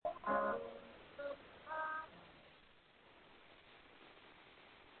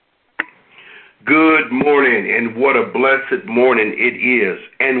Good morning, and what a blessed morning it is,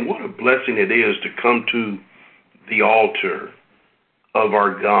 and what a blessing it is to come to the altar of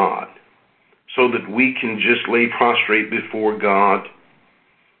our God so that we can just lay prostrate before God.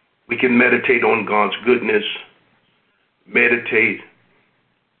 We can meditate on God's goodness, meditate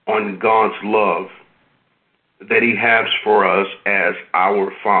on God's love that He has for us as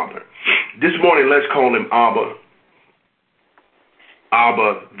our Father. This morning, let's call Him Abba.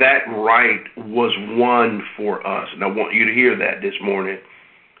 Abba, that right was won for us. And I want you to hear that this morning.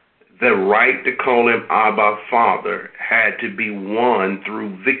 The right to call Him Abba Father had to be won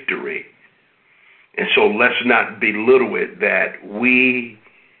through victory. And so let's not belittle it that we,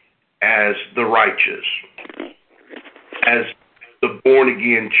 as the righteous, as the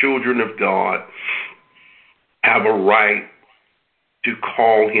born-again children of God, have a right to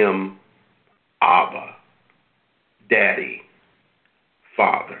call Him Abba, Daddy,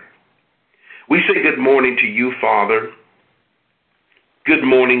 Father. We say good morning to you, Father. Good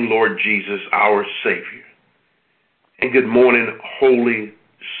morning, Lord Jesus, our Savior. And good morning, Holy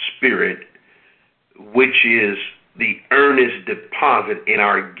Spirit, which is the earnest deposit in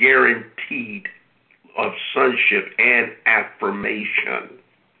our guaranteed of sonship and affirmation.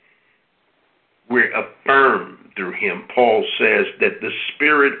 We're affirmed through Him. Paul says that the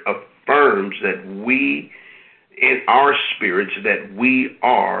Spirit affirms that we, in our spirits, that we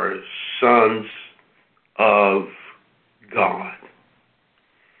are sons of God.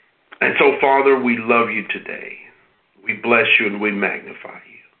 And so, Father, we love you today. We bless you and we magnify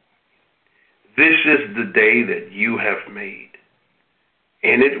you. This is the day that you have made.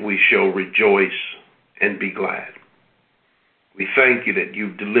 In it we shall rejoice and be glad. We thank you that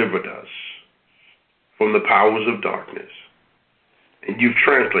you've delivered us from the powers of darkness, and you've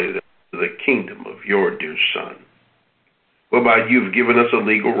translated us to the kingdom of your dear Son, whereby you've given us a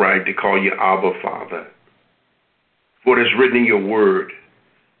legal right to call you Abba Father. For it is written in your word,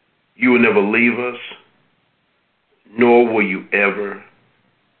 you will never leave us, nor will you ever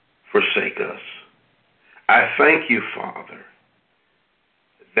forsake us. I thank you, Father,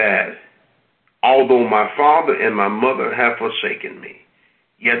 that although my father and my mother have forsaken me,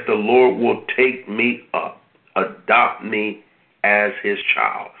 yet the Lord will take me up, adopt me as His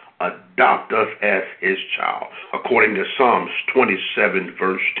child. Adopt us as His child, according to Psalms 27,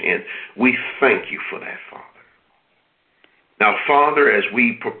 verse 10. We thank you for that, Father. Now, Father, as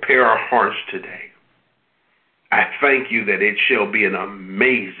we prepare our hearts today, I thank you that it shall be an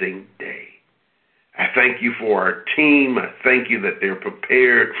amazing day. I thank you for our team. I thank you that they're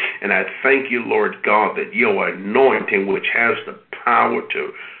prepared. And I thank you, Lord God, that your anointing, which has the power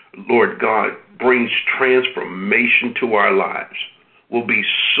to, Lord God, brings transformation to our lives, will be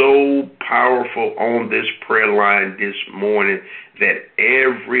so powerful on this prayer line this morning that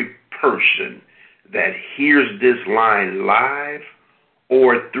every person that hears this line live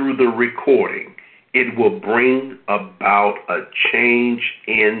or through the recording, it will bring about a change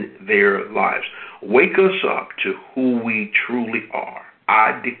in their lives. Wake us up to who we truly are.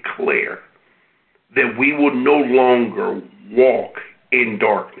 I declare that we will no longer walk in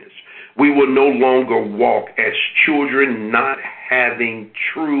darkness. We will no longer walk as children not having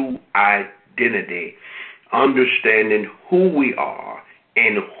true identity, understanding who we are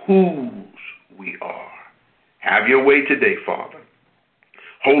and whose we are. Have your way today, Father.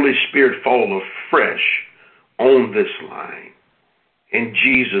 Holy Spirit, fall afresh on this line. In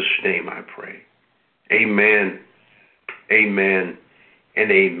Jesus' name I pray. Amen, amen,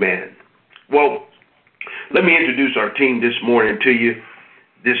 and amen. Well, let me introduce our team this morning to you.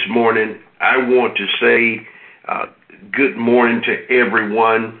 This morning, I want to say good morning to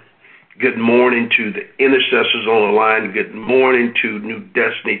everyone. Good morning to the intercessors on the line. Good morning to New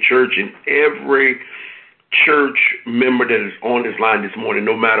Destiny Church and every church member that is on this line this morning.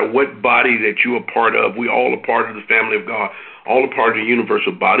 No matter what body that you are part of, we all are part of the family of God, all are part of the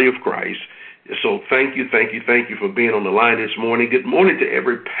universal body of Christ. So thank you for being on the line this morning. Good morning to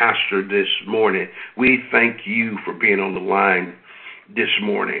every pastor this morning. We thank you for being on the line this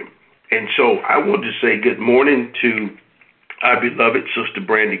morning. And so I want to say good morning to our beloved Sister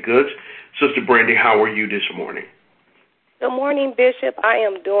Brandy Goods. Sister Brandy, how are you this morning? Good morning, Bishop. I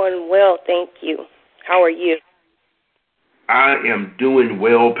am doing well, thank you. How are you? I am doing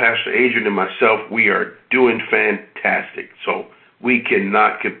well. Pastor Adrian and myself, we are doing fantastic. So we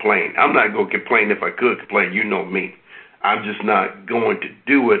cannot complain. I'm not going to complain. If I could complain, you know me. I'm just not going to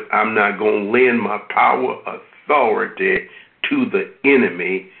do it. I'm not going to lend my power, authority to the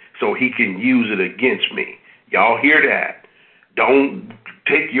enemy so he can use it against me. Y'all hear that? Don't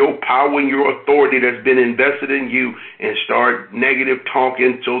take your power and your authority that's been invested in you and start negative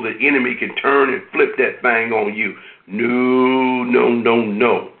talking so the enemy can turn and flip that thing on you. No, no, no,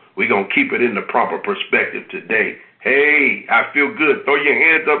 no. We're going to keep it in the proper perspective today. Hey, I feel good. Throw your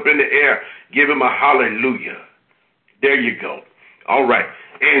hands up in the air. Give him a hallelujah. There you go. All right.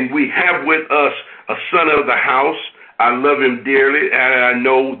 And we have with us a son of the house. I love him dearly, and I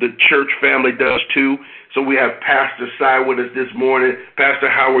know the church family does too. So we have Pastor Cy with us this morning. Pastor,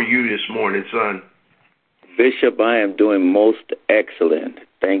 how are you this morning, son? Bishop, I am doing most excellent.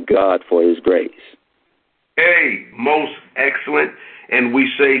 Thank God for his grace. Hey, most excellent. And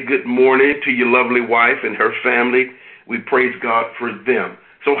we say good morning to your lovely wife and her family. We praise God for them.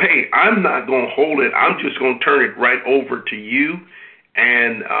 So, hey, I'm not going to hold it. I'm just going to turn it right over to you.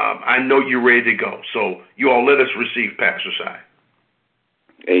 And I know you're ready to go. So you all let us receive Pastor Cy.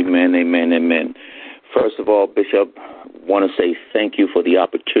 Amen, amen, amen. First of all, Bishop, I want to say thank you for the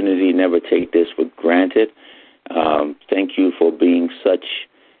opportunity. Never take this for granted. Thank you for being such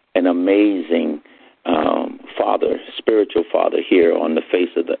an amazing father, spiritual father here on the face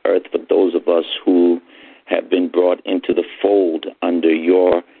of the earth for those of us who have been brought into the fold under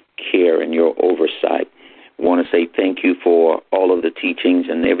your care and your oversight. I want to say thank you for all of the teachings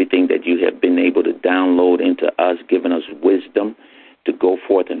and everything that you have been able to download into us, giving us wisdom to go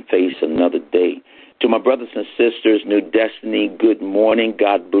forth and face another day. To my brothers and sisters, New Destiny, good morning.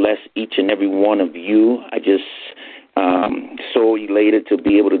 God bless each and every one of you. I just so elated to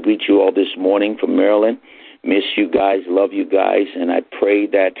be able to greet you all this morning from Maryland. Miss you guys, love you guys, and I pray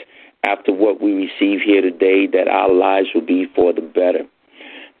that after what we receive here today, that our lives will be for the better.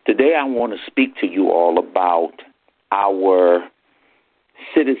 Today I want to speak to you all about our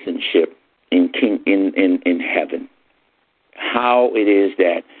citizenship in heaven, how it is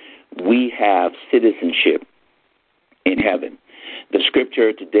that we have citizenship in heaven. The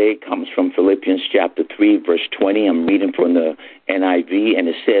scripture today comes from Philippians chapter 3, verse 20. I'm reading from the NIV, and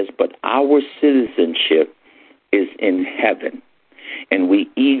it says, "But our citizenship is in heaven, and we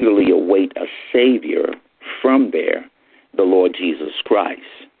eagerly await a Savior from there, the Lord Jesus Christ."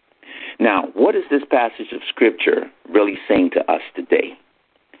 Now, what is this passage of scripture really saying to us today?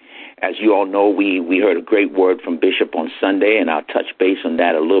 As you all know, we heard a great word from Bishop on Sunday, and I'll touch base on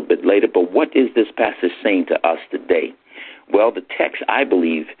that a little bit later. But what is this passage saying to us today? Well, the text, I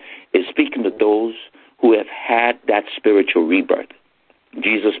believe, is speaking to those who have had that spiritual rebirth.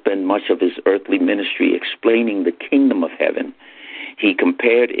 Jesus spent much of his earthly ministry explaining the kingdom of heaven. He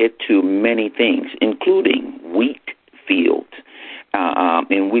compared it to many things, including wheat fields,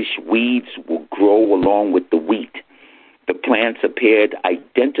 in which weeds will grow along with the wheat. The plants appeared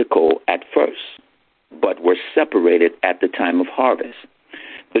identical at first, but were separated at the time of harvest.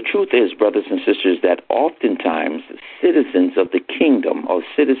 The truth is, brothers and sisters, that oftentimes citizens of the kingdom or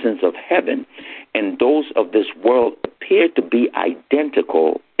citizens of heaven and those of this world appear to be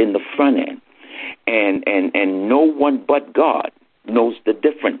identical in the front end. And no one but God knows the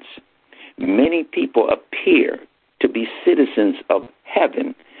difference. Many people appear to be citizens of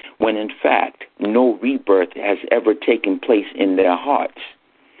heaven when in fact no rebirth has ever taken place in their hearts.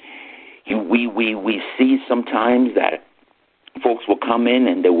 We see sometimes that folks will come in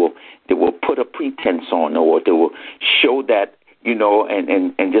and they will put a pretense on, or they will show that,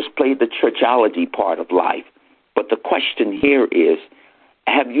 and just play the churchology part of life. But the question here is,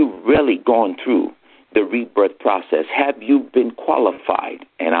 have you really gone through the rebirth process? Have you been qualified?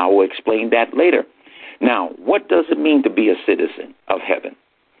 And I will explain that later. Now, what does it mean to be a citizen of heaven?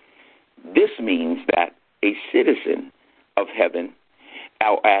 This means that a citizen of heaven,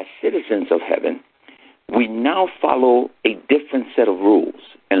 as citizens of heaven, we now follow a different set of rules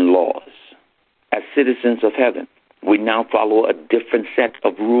and laws. As citizens of heaven, we now follow a different set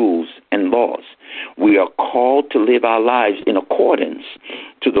of rules and laws. We are called to live our lives in accordance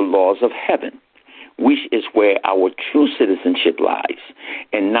to the laws of heaven, which is where our true citizenship lies,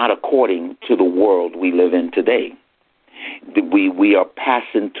 and not according to the world we live in today. We are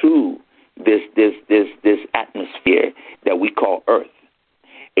passing through this atmosphere that we call earth.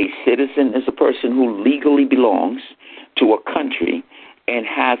 A citizen is a person who legally belongs to a country and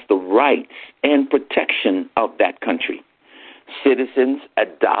has the rights and protection of that country. Citizens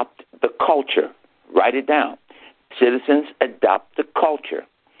adopt the culture. Write it down. Citizens adopt the culture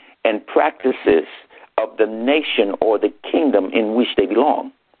and practices of the nation or the kingdom in which they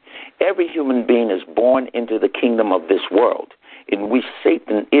belong. Every human being is born into the kingdom of this world, in which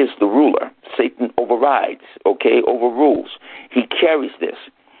Satan is the ruler. Satan overrides, overrules. He carries this.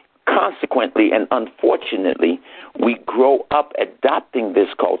 Consequently and unfortunately, we grow up adopting this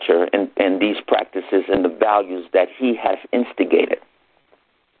culture and these practices and the values that he has instigated.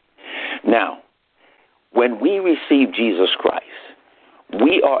 Now, when we receive Jesus Christ,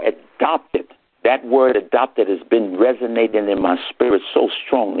 we are adopted. That word adopted has been resonating in my spirit so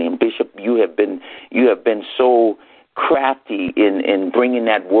strongly. And Bishop, you have been so crafty in bringing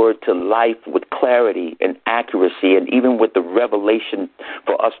that word to life with clarity and accuracy, and even with the revelation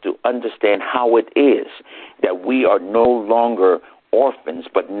for us to understand how it is that we are no longer orphans,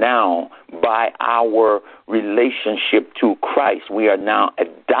 but now by our relationship to Christ, we are now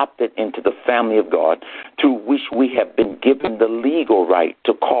adopted into the family of God, to which we have been given the legal right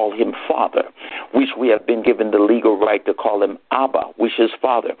to call him Father, which we have been given the legal right to call him Abba, which is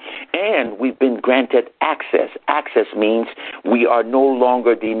Father. And we've been granted access. Access means we are no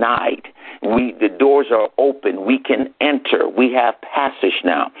longer denied. The doors are open. We can enter. We have passage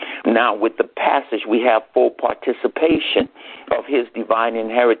now. Now, with the passage, we have full participation of his divine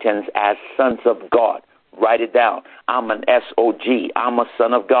inheritance as sons of God. Write it down. I'm an S-O-G. I'm a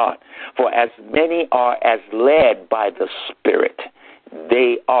son of God. For as many are as led by the Spirit,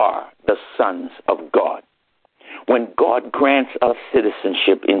 they are the sons of God. When God grants us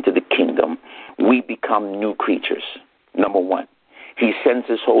citizenship into the kingdom, we become new creatures. Number one, he sends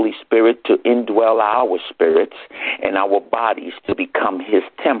his Holy Spirit to indwell our spirits and our bodies to become his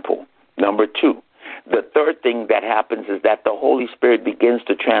temple. Number two, the third thing that happens is that the Holy Spirit begins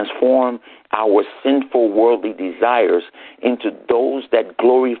to transform our sinful worldly desires into those that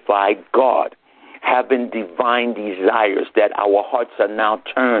glorify God, having divine desires, that our hearts are now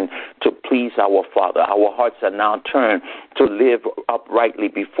turned to please our Father. Our hearts are now turned to live uprightly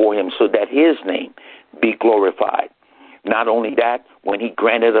before him so that his name be glorified. Not only that, when he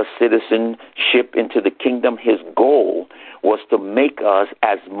granted us citizenship into the kingdom, his goal was to make us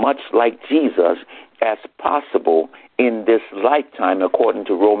as much like Jesus as possible in this lifetime, according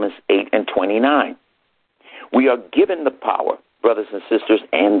to Romans 8:29. We are given the power, brothers and sisters,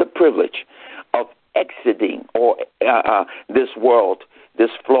 and the privilege of exiting this world,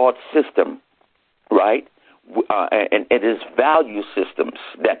 this flawed system, right? And it is value systems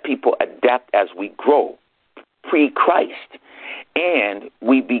that people adapt as we grow pre-Christ, and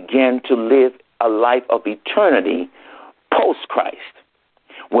we begin to live a life of eternity post-Christ.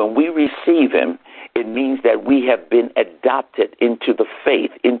 When we receive him, it means that we have been adopted into the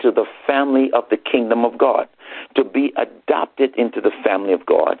faith, into the family of the kingdom of God. To be adopted into the family of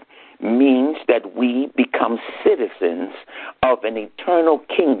God means that we become citizens of an eternal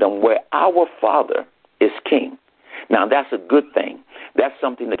kingdom where our Father is king. Now, that's a good thing. That's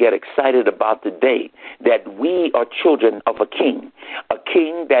something to get excited about today, that we are children of a king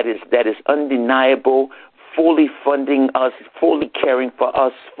that is undeniable, fully funding us, fully caring for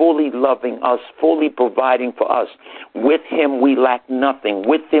us, fully loving us, fully providing for us. With him, we lack nothing.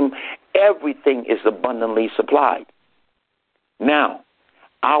 With him, everything is abundantly supplied. Now,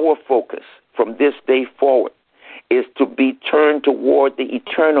 our focus from this day forward is to be turned toward the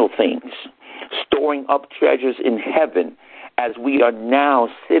eternal things, storing up treasures in heaven, as we are now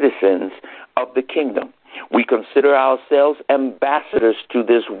citizens of the kingdom. We consider ourselves ambassadors to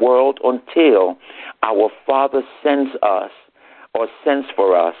this world until our Father sends us or sends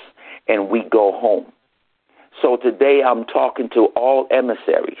for us and we go home. So today I'm talking to all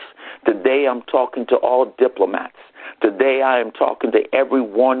emissaries. Today I'm talking to all diplomats. Today I am talking to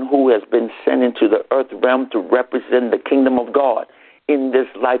everyone who has been sent into the earth realm to represent the kingdom of God in this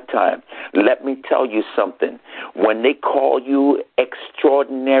lifetime. Let me tell you something. When they call you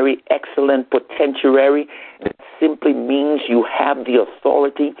extraordinary, excellent potentiary, that simply means you have the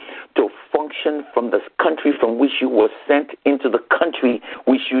authority to function from the country from which you were sent into the country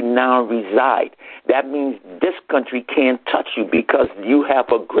which you now reside. That means this country can't touch you because you have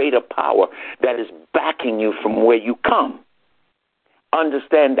a greater power that is backing you from where you come.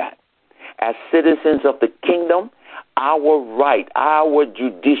 Understand that. As citizens of the kingdom, our right, our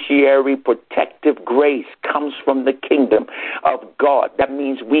judiciary protective grace comes from the kingdom of God. That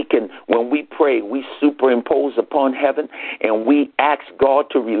means we can, when we pray, we superimpose upon heaven and we ask God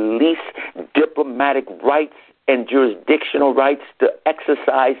to release diplomatic rights and jurisdictional rights to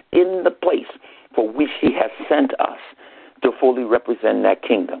exercise in the place for which he has sent us to fully represent that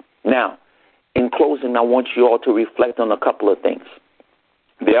kingdom. Now, in closing, I want you all to reflect on a couple of things.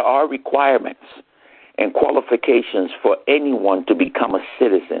 There are requirements and qualifications for anyone to become a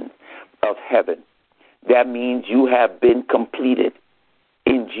citizen of heaven. That means you have been completed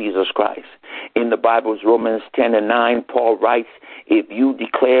in Jesus Christ. In the Bible's Romans 10:9, Paul writes, if you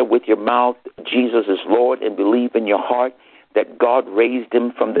declare with your mouth Jesus is Lord and believe in your heart that God raised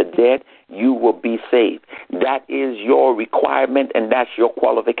him from the dead, you will be saved. That is your requirement and that's your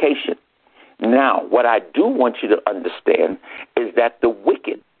qualification. Now, what I do want you to understand is that the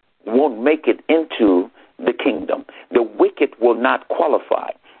wicked will won't make it into the kingdom. The wicked will not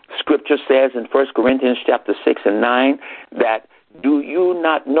qualify. Scripture says in 1 Corinthians chapter 6 and 9 that, do you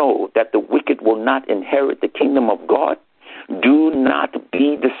not know that the wicked will not inherit the kingdom of God? Do not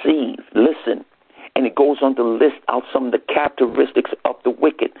be deceived. Listen. And it goes on to list out some of the characteristics of the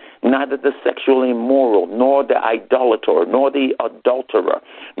wicked. Neither the sexually immoral, nor the idolater, nor the adulterer,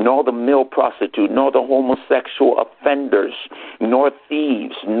 nor the male prostitute, nor the homosexual offenders, nor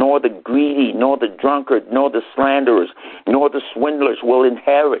thieves, nor the greedy, nor the drunkard, nor the slanderers, nor the swindlers will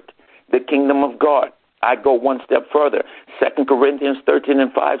inherit the kingdom of God. I go one step further. 2 Corinthians 13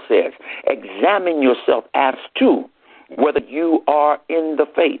 and 5 says, examine yourself as to whether you are in the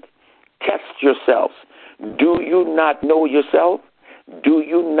faith. Test yourselves. Do you not know yourself? Do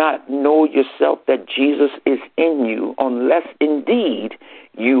you not know yourself that Jesus is in you, unless indeed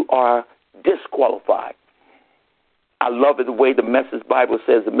you are disqualified? I love it the way the Message Bible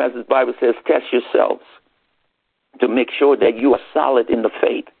says. The Message Bible says, test yourselves to make sure that you are solid in the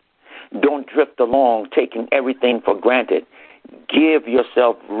faith. Don't drift along taking everything for granted. Give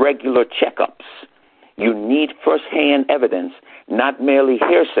yourself regular checkups. You need firsthand evidence, not merely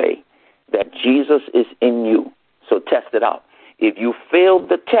hearsay, that Jesus is in you. So test it out. If you fail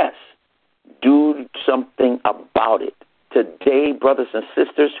the test, do something about it. Today, brothers and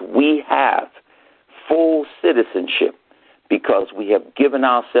sisters, we have full citizenship because we have given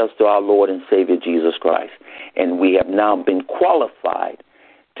ourselves to our Lord and Savior Jesus Christ. And we have now been qualified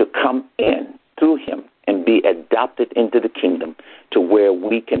to come in through him and be adopted into the kingdom, to where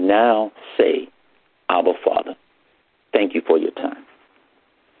we can now say, Abba, Father. Thank you for your time.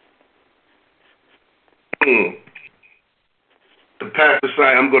 The Pastor Si,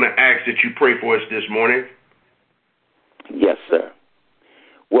 I'm going to ask that you pray for us this morning. Yes, sir.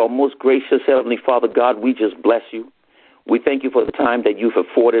 Well, most gracious Heavenly Father God, we just bless you. We thank you for the time that you've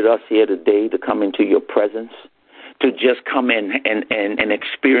afforded us here today to come into your presence, to just come in and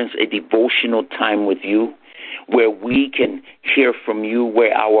experience a devotional time with you, where we can hear from you,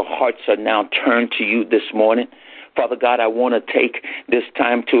 where our hearts are now turned to you this morning. Father God, I want to take this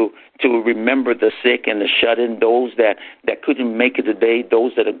time to remember the sick and the shut-in, those that couldn't make it today,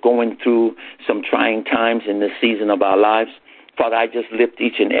 those that are going through some trying times in this season of our lives. Father, I just lift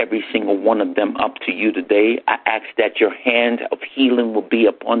each and every single one of them up to you today. I ask that your hand of healing will be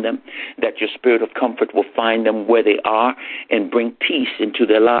upon them, that your spirit of comfort will find them where they are and bring peace into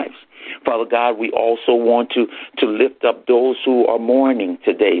their lives. Father God, we also want to lift up those who are mourning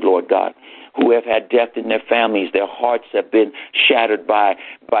today, Lord God, who have had death in their families. Their hearts have been shattered by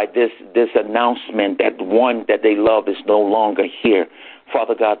this announcement that one that they love is no longer here.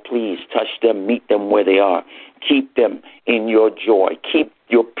 Father God, please touch them, meet them where they are. Keep them in your joy. Keep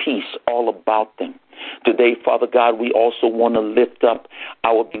your peace all about them. Today, Father God, we also want to lift up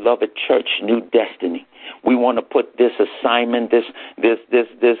our beloved church, New Destiny. We want to put this assignment,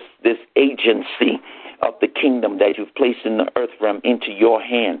 this agency of the kingdom that you've placed in the earth realm into your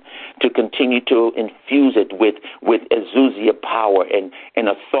hand, to continue to infuse it with exousia power and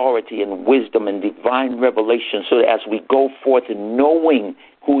authority and wisdom and divine revelation, so that as we go forth in knowing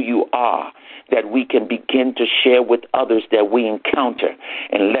who you are, that we can begin to share with others that we encounter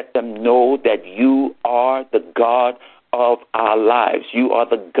and let them know that you are the God of our lives. You are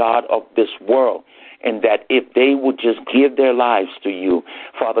the God of this world. And that if they would just give their lives to you,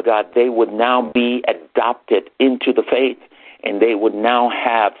 Father God, they would now be adopted into the faith, and they would now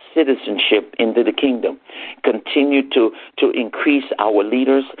have citizenship into the kingdom. Continue to increase our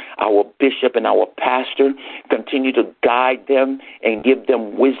leaders, our bishop and our pastor. Continue to guide them and give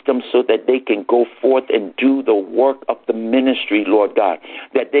them wisdom so that they can go forth and do the work of the ministry, Lord God.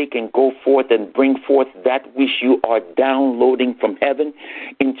 That they can go forth and bring forth that which you are downloading from heaven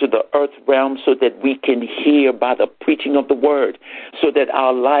into the earth realm, so that we can hear by the preaching of the word, so that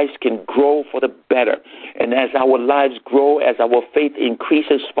our lives can grow for the better. And as our lives grow, as our faith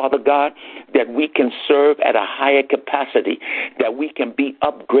increases, Father God, that we can serve at a higher capacity, that we can be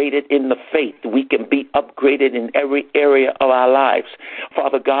upgraded in the faith, we can be upgraded in every area of our lives.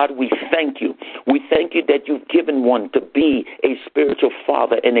 Father God, we thank you. We thank you that you've given one to be a spiritual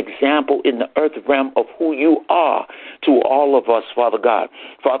father, an example in the earth realm of who you are to all of us, Father God.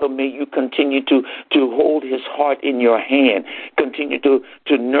 Father, may you continue to hold his heart in your hand, continue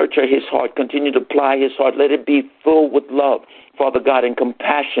to nurture his heart, continue to ply his heart. Let it be filled with love, Father God, and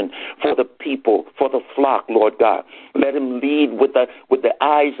compassion for the people, for the flock, Lord God. Let him lead with the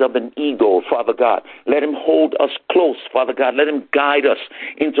eyes of an eagle, Father God. Let him hold us close, Father God. Let him guide us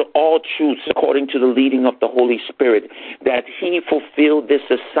into all truths according to the leading of the Holy Spirit, that he fulfill this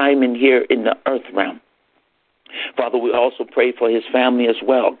assignment here in the earth realm. Father, we also pray for his family as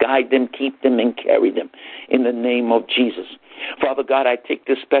well. Guide them, keep them, and carry them in the name of Jesus. Father God, I take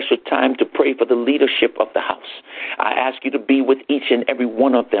this special time to pray for the leadership of the house. I ask you to be with each and every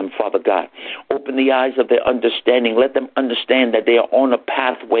one of them, Father God. Open the eyes of their understanding. Let them understand that they are on a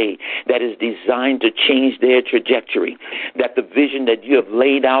pathway that is designed to change their trajectory, that the vision that you have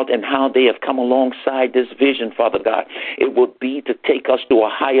laid out and how they have come alongside this vision, Father God, it will be to take us to a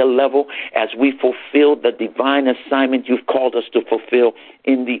higher level as we fulfill the divine assignment you've called us to fulfill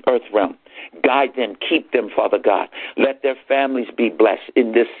in the earth realm. Guide them, keep them, Father God. Let their families be blessed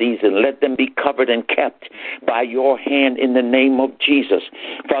in this season. Let them be covered and kept by your hand in the name of Jesus.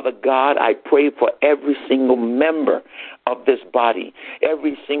 Father God, I pray for every single member of this body,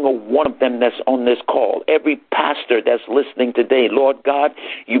 every single one of them that's on this call, every pastor that's listening today. Lord God,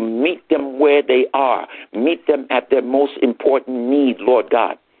 you meet them where they are. Meet them at their most important need, Lord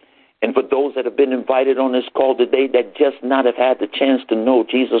God. And for those that have been invited on this call today that just not have had the chance to know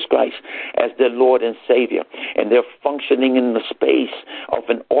Jesus Christ as their Lord and Savior, and they're functioning in the space of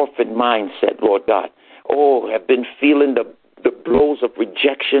an orphan mindset, Lord God, have been feeling the blows of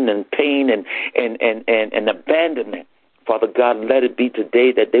rejection and pain and abandonment. Father God, let it be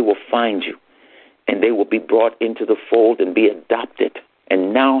today that they will find you and they will be brought into the fold and be adopted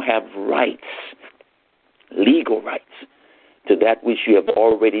and now have rights, legal rights, to that which you have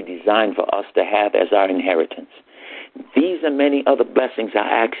already designed for us to have as our inheritance. These and many other blessings I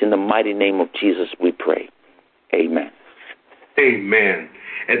ask in the mighty name of Jesus we pray. Amen. Amen.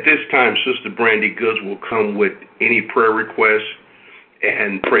 At this time, Sister Brandy Goods will come with any prayer requests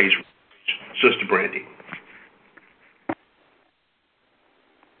and praise. Sister Brandy.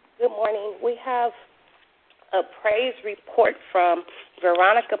 Good morning. We have a praise report from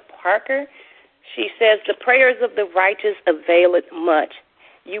Veronica Parker. She says, the prayers of the righteous availeth much.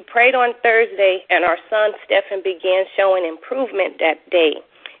 You prayed on Thursday, and our son Stephen began showing improvement that day.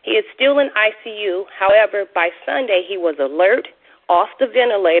 He is still in ICU. However, by Sunday, he was alert, off the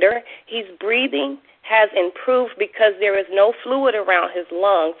ventilator. His breathing has improved because there is no fluid around his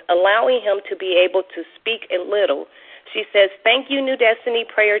lungs, allowing him to be able to speak a little. She says, thank you, New Destiny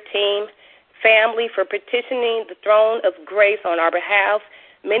Prayer Team, family, for petitioning the throne of grace on our behalf.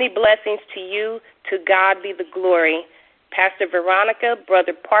 Many blessings to you. To God be the glory. Pastor Veronica,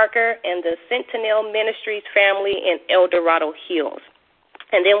 Brother Parker, and the Sentinel Ministries family in El Dorado Hills.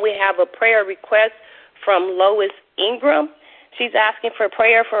 And then we have a prayer request from Lois Ingram. She's asking for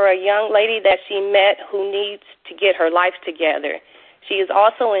prayer for a young lady that she met who needs to get her life together. She is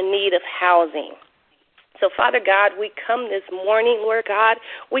also in need of housing. So, Father God, we come this morning, Lord God.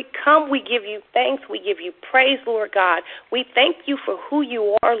 We come, we give you thanks, we give you praise, Lord God. We thank you for who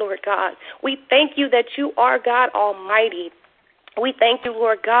you are, Lord God. We thank you that you are God Almighty. We thank you,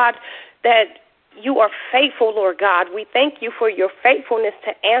 Lord God, that you are faithful, Lord God. We thank you for your faithfulness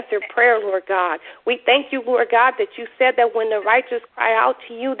to answer prayer, Lord God. We thank you, Lord God, that you said that when the righteous cry out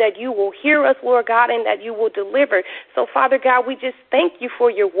to you, that you will hear us, Lord God, and that you will deliver. So, Father God, we just thank you for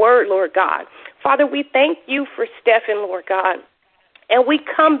your word, Lord God. Father, we thank you for Stephen, Lord God. And we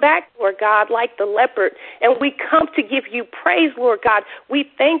come back, Lord God, like the leopard, and we come to give you praise, Lord God. We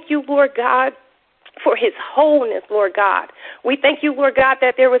thank you, Lord God, for his wholeness, Lord God. We thank you, Lord God,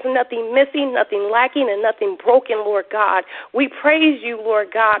 that there was nothing missing, nothing lacking, and nothing broken, Lord God. We praise you, Lord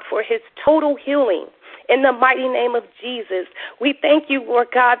God, for his total healing. In the mighty name of Jesus, we thank you, Lord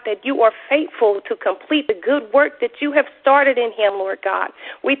God, that you are faithful to complete the good work that you have started in him, Lord God.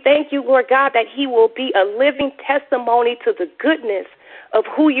 We thank you, Lord God, that he will be a living testimony to the goodness of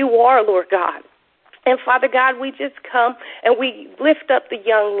who you are, Lord God. And, Father God, we just come and we lift up the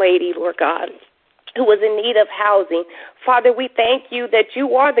young lady, Lord God, who was in need of housing. Father, we thank you that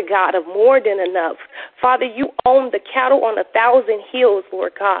you are the God of more than enough. Father, you own the cattle on 1,000 hills,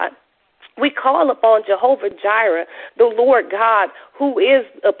 Lord God. We call upon Jehovah Jireh, the Lord God, who is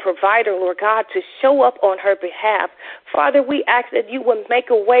a provider, Lord God, to show up on her behalf. Father, we ask that you would make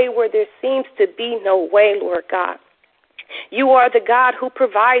a way where there seems to be no way, Lord God. You are the God who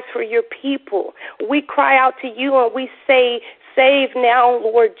provides for your people. We cry out to you and we say, save now,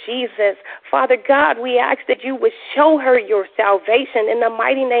 Lord Jesus. Father God, we ask that you would show her your salvation in the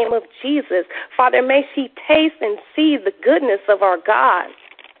mighty name of Jesus. Father, may she taste and see the goodness of our God.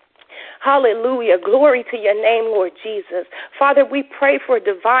 Hallelujah. Glory to your name, Lord Jesus. Father, we pray for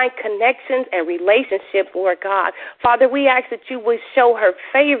divine connections and relationships, Lord God. Father, we ask that you would show her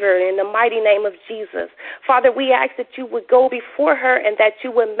favor in the mighty name of Jesus. Father, we ask that you would go before her and that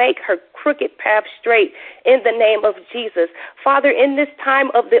you would make her crooked path straight in the name of Jesus. Father, in this time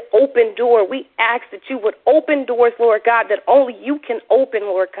of the open door, we ask that you would open doors, Lord God, that only you can open,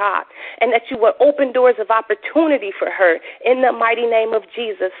 Lord God, and that you would open doors of opportunity for her in the mighty name of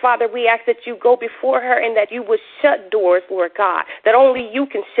Jesus. Father, we ask that you go before her and that you would shut doors, Lord God, that only you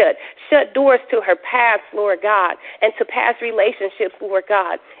can shut. Shut doors to her past, Lord God, and to past relationships, Lord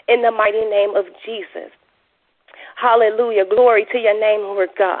God, in the mighty name of Jesus. Hallelujah. Glory to your name, Lord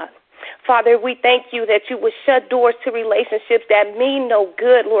God. Father, we thank you that you would shut doors to relationships that mean no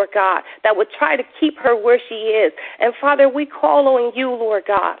good, Lord God, that would try to keep her where she is. And Father, we call on you, Lord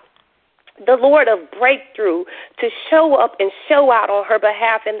God, the Lord of breakthrough, to show up and show out on her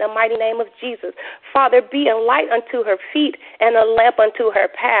behalf in the mighty name of Jesus. Father, be a light unto her feet and a lamp unto her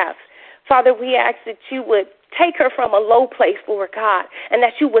path. Father, we ask that you would take her from a low place, Lord God, and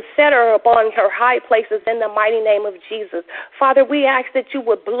that you would set her upon her high places in the mighty name of Jesus. Father, we ask that you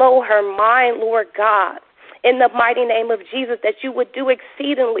would blow her mind, Lord God, in the mighty name of Jesus, that you would do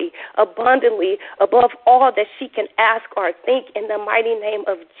exceedingly, abundantly, above all that she can ask or think in the mighty name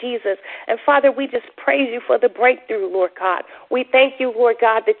of Jesus. And Father, we just praise you for the breakthrough, Lord God. We thank you, Lord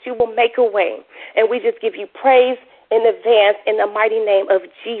God, that you will make a way. And we just give you praise in advance in the mighty name of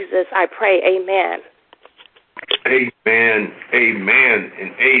Jesus. I pray, amen. Amen, amen,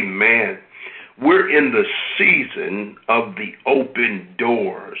 and amen. We're in the season of the open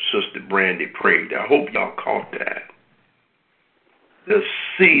door, Sister Brandy prayed. I hope y'all caught that. The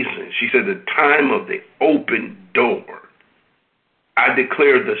season, she said the time of the open door. I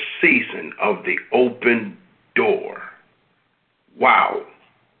declare the season of the open door. Wow.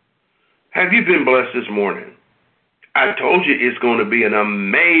 Have you been blessed this morning? I told you it's going to be an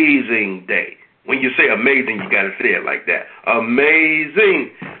amazing day. When you say amazing, you got to say it like that.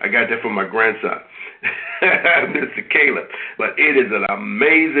 Amazing. I got that from my grandson, Mr. Caleb. But it is an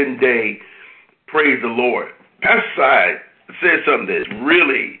amazing day. Praise the Lord. Pastor Side said something that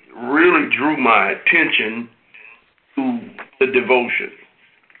really, really drew my attention to the devotion.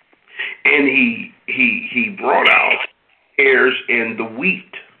 And he brought out tares and the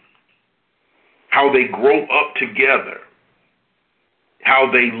wheat, how they grow up together,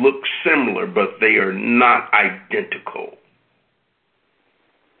 how they look similar, but they are not identical.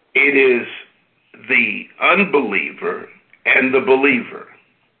 It is the unbeliever and the believer.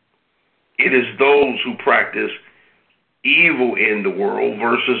 It is those who practice evil in the world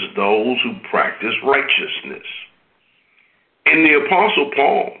versus those who practice righteousness. And the Apostle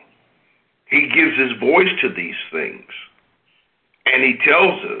Paul, he gives his voice to these things. And he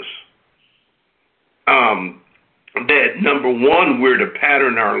tells us that, number one, we're to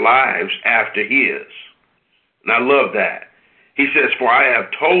pattern our lives after his. And I love that. He says, for I have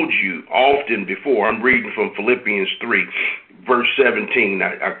told you often before, I'm reading from Philippians 3, verse 17.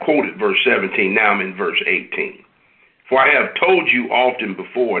 I quoted verse 17, now I'm in verse 18. For I have told you often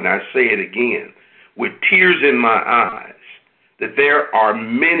before, and I say it again, with tears in my eyes, that there are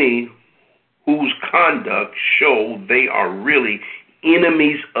many whose conduct show they are really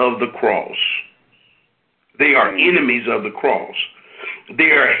enemies of the cross. They are enemies of the cross.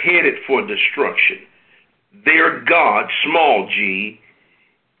 They are headed for destruction. Their God, small g,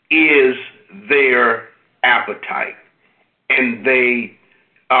 is their appetite. And they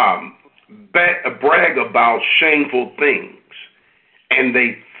brag about shameful things. And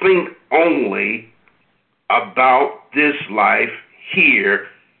they think only about this life here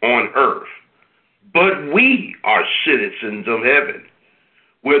on earth. But we are citizens of heaven,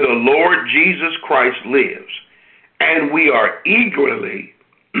 where the Lord Jesus Christ lives, and we are eagerly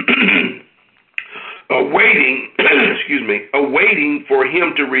awaiting for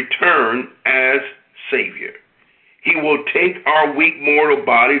him to return as Savior. He will take our weak mortal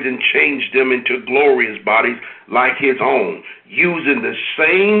bodies and change them into glorious bodies like his own, using the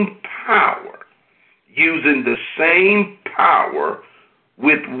same power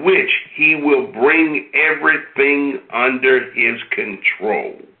with which he will bring everything under his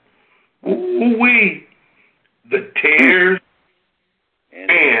control. Ooh-wee. The tares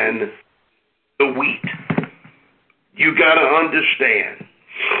and the wheat. You got to understand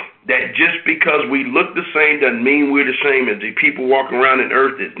that just because we look the same doesn't mean we're the same as the people walking around in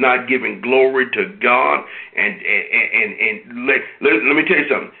earth that's not giving glory to God. And let me tell you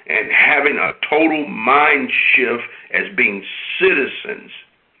something. And having a total mind shift as being citizens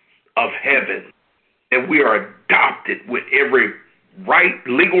of heaven, that we are adopted with every right,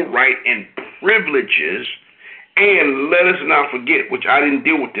 legal right, and privileges. And let us not forget, which I didn't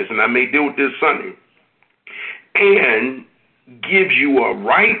deal with this, and I may deal with this Sunday, and gives you a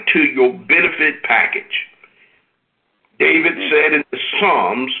right to your benefit package. David said in the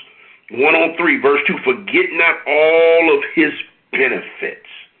Psalms, 103, verse 2, forget not all of his benefits.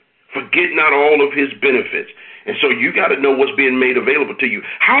 Forget not all of his benefits. And so you got to know what's being made available to you.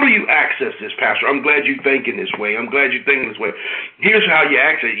 How do you access this, Pastor? I'm glad you're thinking this way. Here's how you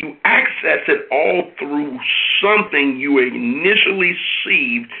access it. You access it all through something you initially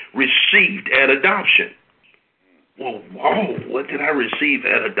received at adoption. Well, whoa, what did I receive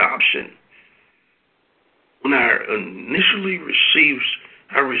at adoption? When I initially received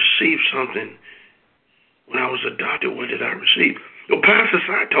something when I was adopted. What did I receive? Well, Pastor,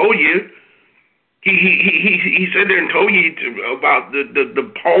 I told you. He said there and told you about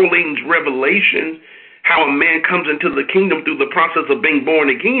the Pauline's revelation, how a man comes into the kingdom through the process of being born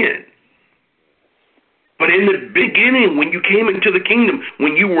again. But in the beginning, when you came into the kingdom,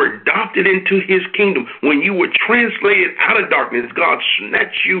 when you were adopted into his kingdom, when you were translated out of darkness, God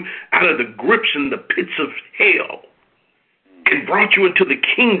snatched you out of the grips and the pits of hell and brought you into the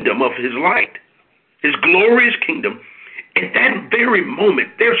kingdom of his light, his glorious kingdom. At that very moment,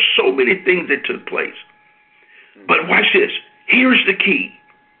 there's so many things that took place. But watch this. Here's the key.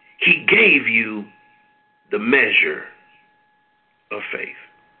 He gave you the measure of faith.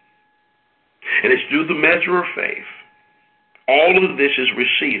 And it's through the measure of faith. All of this is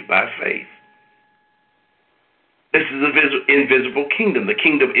received by faith. This is the invisible kingdom. The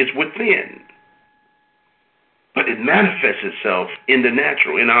kingdom is within. But it manifests itself in the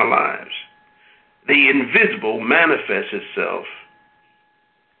natural, in our lives. The invisible manifests itself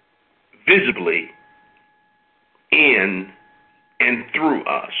visibly in and through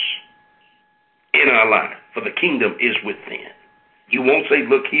us in our life. For the kingdom is within. You won't say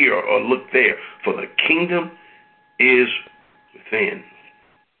look here or look there. For the kingdom is within.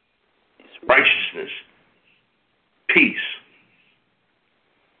 Righteousness, peace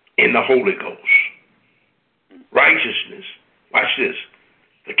in the Holy Ghost. Righteousness. Watch this.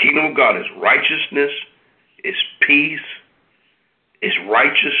 The kingdom of God is righteousness, is peace, is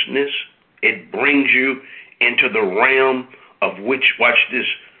righteousness. It brings you into the realm of which, watch this,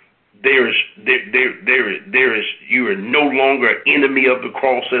 there is you are no longer an enemy of the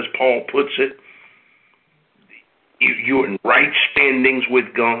cross, as Paul puts it. You're in right standings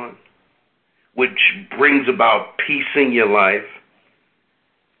with God, which brings about peace in your life,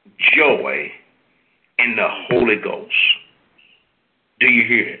 joy, and the Holy Ghost. Do you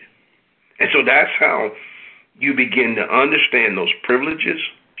hear it? And so that's how you begin to understand those privileges,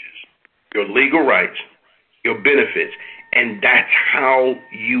 your legal rights, your benefits, and that's how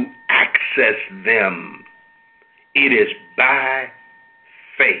you access them. It is by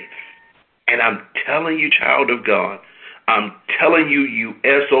faith. And I'm telling you, child of God, I'm telling you, you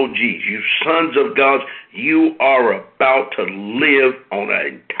SOGs, you sons of God, you are about to live on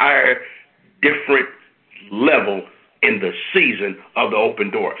an entire different level in the season of the open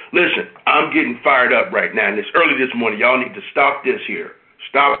door. Listen, I'm getting fired up right now, and it's early this morning. Y'all need to stop this here.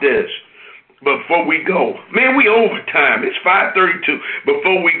 Stop this. Before we go, man, we overtime. It's 5:32.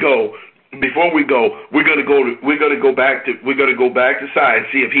 Before we go, we're gonna go back to Cy and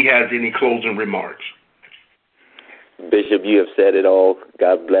see if he has any closing remarks. Bishop, you have said it all.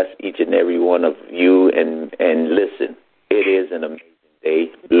 God bless each and every one of you. And listen, it is an amazing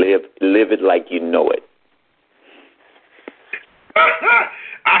day. Live it like you know it.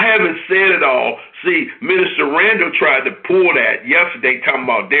 I haven't said it all. See, Minister Randall tried to pull that yesterday, talking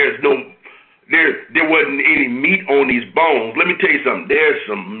about there wasn't any meat on these bones. Let me tell you something. There's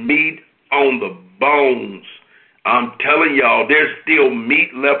some meat on the bones. I'm telling y'all, there's still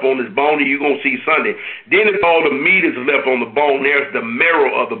meat left on this bone, and you're going to see Sunday. Then if all the meat is left on the bone, there's the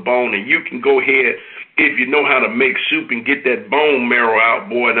marrow of the bone, and you can go ahead, if you know how to make soup, and get that bone marrow out,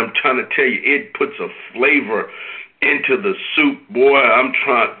 boy, and I'm trying to tell you, it puts a flavor into the soup, boy. I'm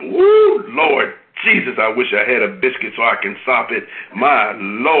trying, woo, Lord Jesus, I wish I had a biscuit so I can sop it. My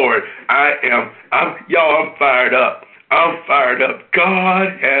Lord, I'm fired up. I'm fired up.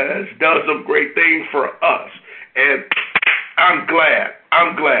 God has done some great things for us, and I'm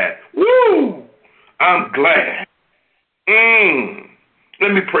glad. Woo! I'm glad.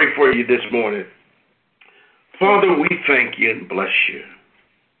 Let me pray for you this morning. Father, we thank you and bless you.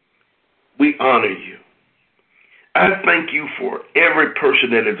 We honor you. I thank you for every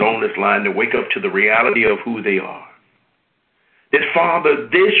person that is on this line to wake up to the reality of who they are. That, Father,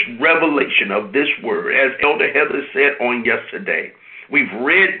 this revelation of this word, as Elder Heather said on yesterday, we've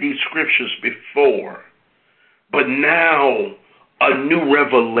read these scriptures before, but now a new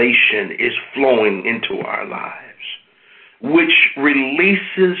revelation is flowing into our lives, which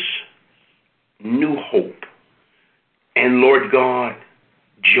releases new hope and, Lord God,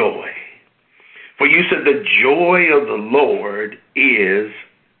 joy. For you said the joy of the Lord is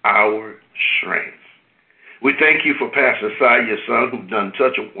our strength. We thank you for Pastor Si, your son, who's done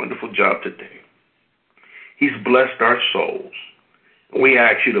such a wonderful job today. He's blessed our souls. We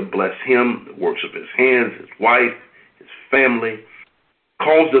ask you to bless him, the works of his hands, his wife, his family.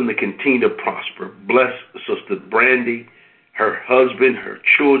 Cause them to continue to prosper. Bless Sister Brandy, her husband, her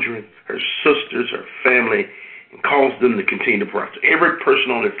children, her sisters, her family, and cause them to continue to prosper. Every person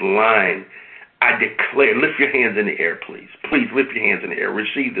on this line, I declare, lift your hands in the air, please. Please lift your hands in the air.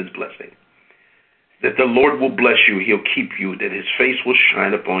 Receive this blessing. That the Lord will bless you. He'll keep you. That his face will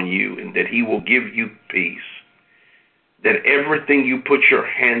shine upon you. And that he will give you peace. That everything you put your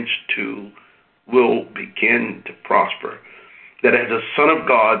hands to will begin to prosper. That as a son of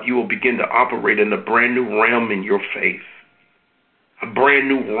God, you will begin to operate in a brand new realm in your faith. A brand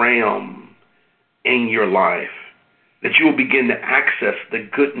new realm in your life. That you will begin to access the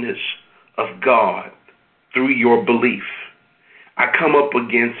goodness of God through your belief. I come up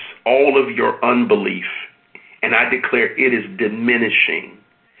against all of your unbelief, and I declare it is diminishing.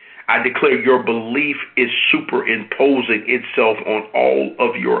 I declare your belief is superimposing itself on all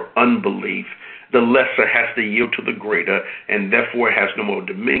of your unbelief. The lesser has to yield to the greater, and therefore it has no more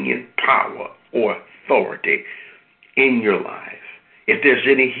dominion, power, or authority in your life. If there's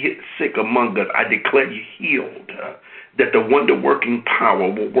any sick among us, I declare you healed, that the wonder-working power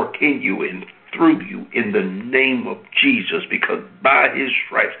will work in you and through you in the name of Jesus, because by his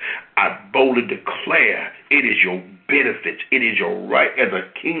stripes I boldly declare it is your benefits, it is your right as a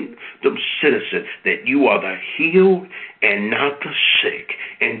kingdom citizen that you are the healed and not the sick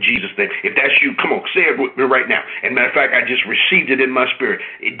in Jesus' name. If that's you, come on, say it with me right now. And matter of fact, I just received it in my spirit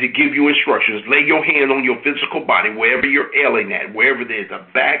to give you instructions. Lay your hand on your physical body, wherever you're ailing at, wherever there's a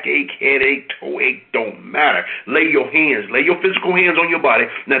backache, headache, toe ache, don't matter. Lay your physical hands on your body.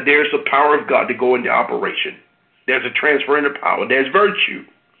 Now there's the power of God to go into operation. There's a transfer into power. There's virtue.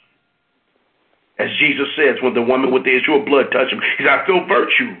 As Jesus says, when the woman with the issue of blood touched him, he said, I feel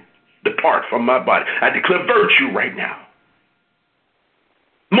virtue depart from my body. I declare virtue right now.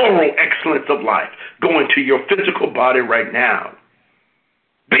 Moral excellence of life go into your physical body right now.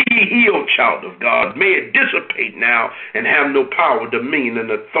 Be healed, child of God. May it dissipate now and have no power, dominion,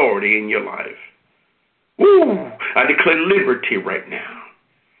 and authority in your life. Woo! I declare liberty right now.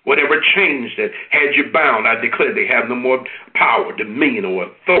 Whatever change that had you bound, I declare they have no more power, dominion, or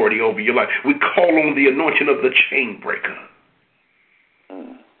authority over your life. We call on the anointing of the chain breaker.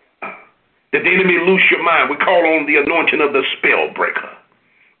 That the enemy loose your mind, we call on the anointing of the spell breaker.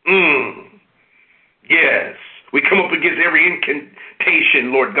 Yes. We come up against every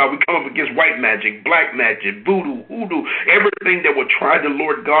incantation, Lord God. We come up against white magic, black magic, voodoo, hoodoo, everything that would try to,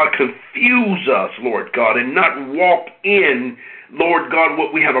 Lord God, confuse us, Lord God, and not walk in, Lord God,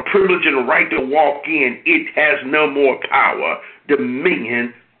 what we have a privilege and a right to walk in. It has no more power,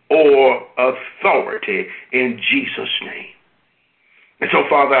 dominion, or authority in Jesus' name. And so,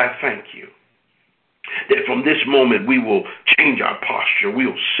 Father, I thank you that from this moment we will change our posture. We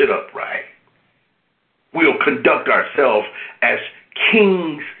will sit upright. We will conduct ourselves as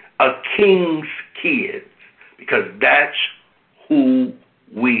kings, a king's kids, because that's who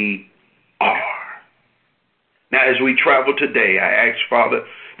we are. Now, as we travel today, I ask, Father,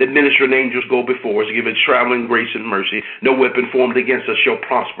 that ministering angels go before us, give us traveling grace and mercy. No weapon formed against us shall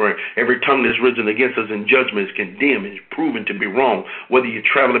prosper. Every tongue that's risen against us in judgment is condemned and is proven to be wrong. Whether you're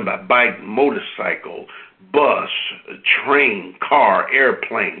traveling by bike, motorcycle, bus, train, car,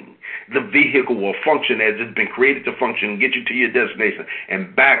 airplane, the vehicle will function as it's been created to function and get you to your destination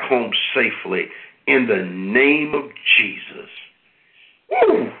and back home safely in the name of Jesus.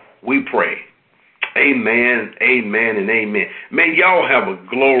 Woo! We pray. Amen, amen, and amen. May y'all have a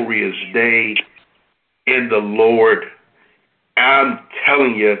glorious day in the Lord. I'm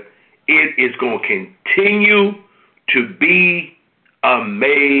telling you, it is going to continue to be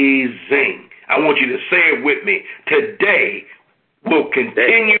amazing. I want you to say it with me. Today will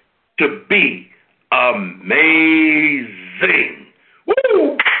continue to be amazing.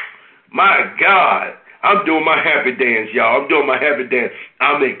 Woo! My God. I'm doing my happy dance, y'all. I'm doing my happy dance.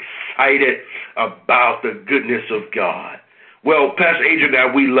 I'm excited about the goodness of God. Well, Pastor Adrian,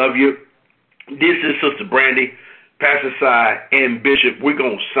 now we love you. This is Sister Brandy, Pastor Si, and Bishop. We're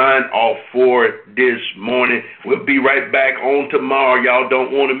going to sign off for it this morning. We'll be right back on tomorrow. Y'all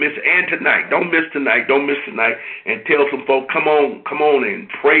don't want to miss it. And tonight. Don't miss tonight. Don't miss tonight. And tell some folk, come on and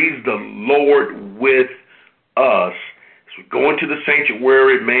praise the Lord with us. So we go into the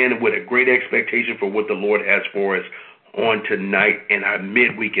sanctuary, man, with a great expectation for what the Lord has for us on tonight in our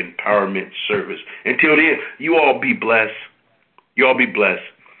midweek empowerment service. Until then, you all be blessed. You all be blessed.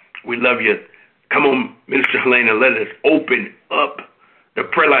 We love you. Come on, Minister Helena, let us open up the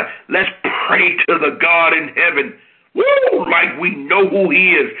prayer line. Let's pray to the God in heaven. Woo, like we know who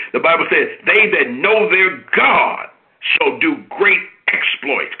he is. The Bible says, they that know their God shall do great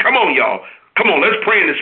exploits. Come on, y'all. Come on, let's pray in the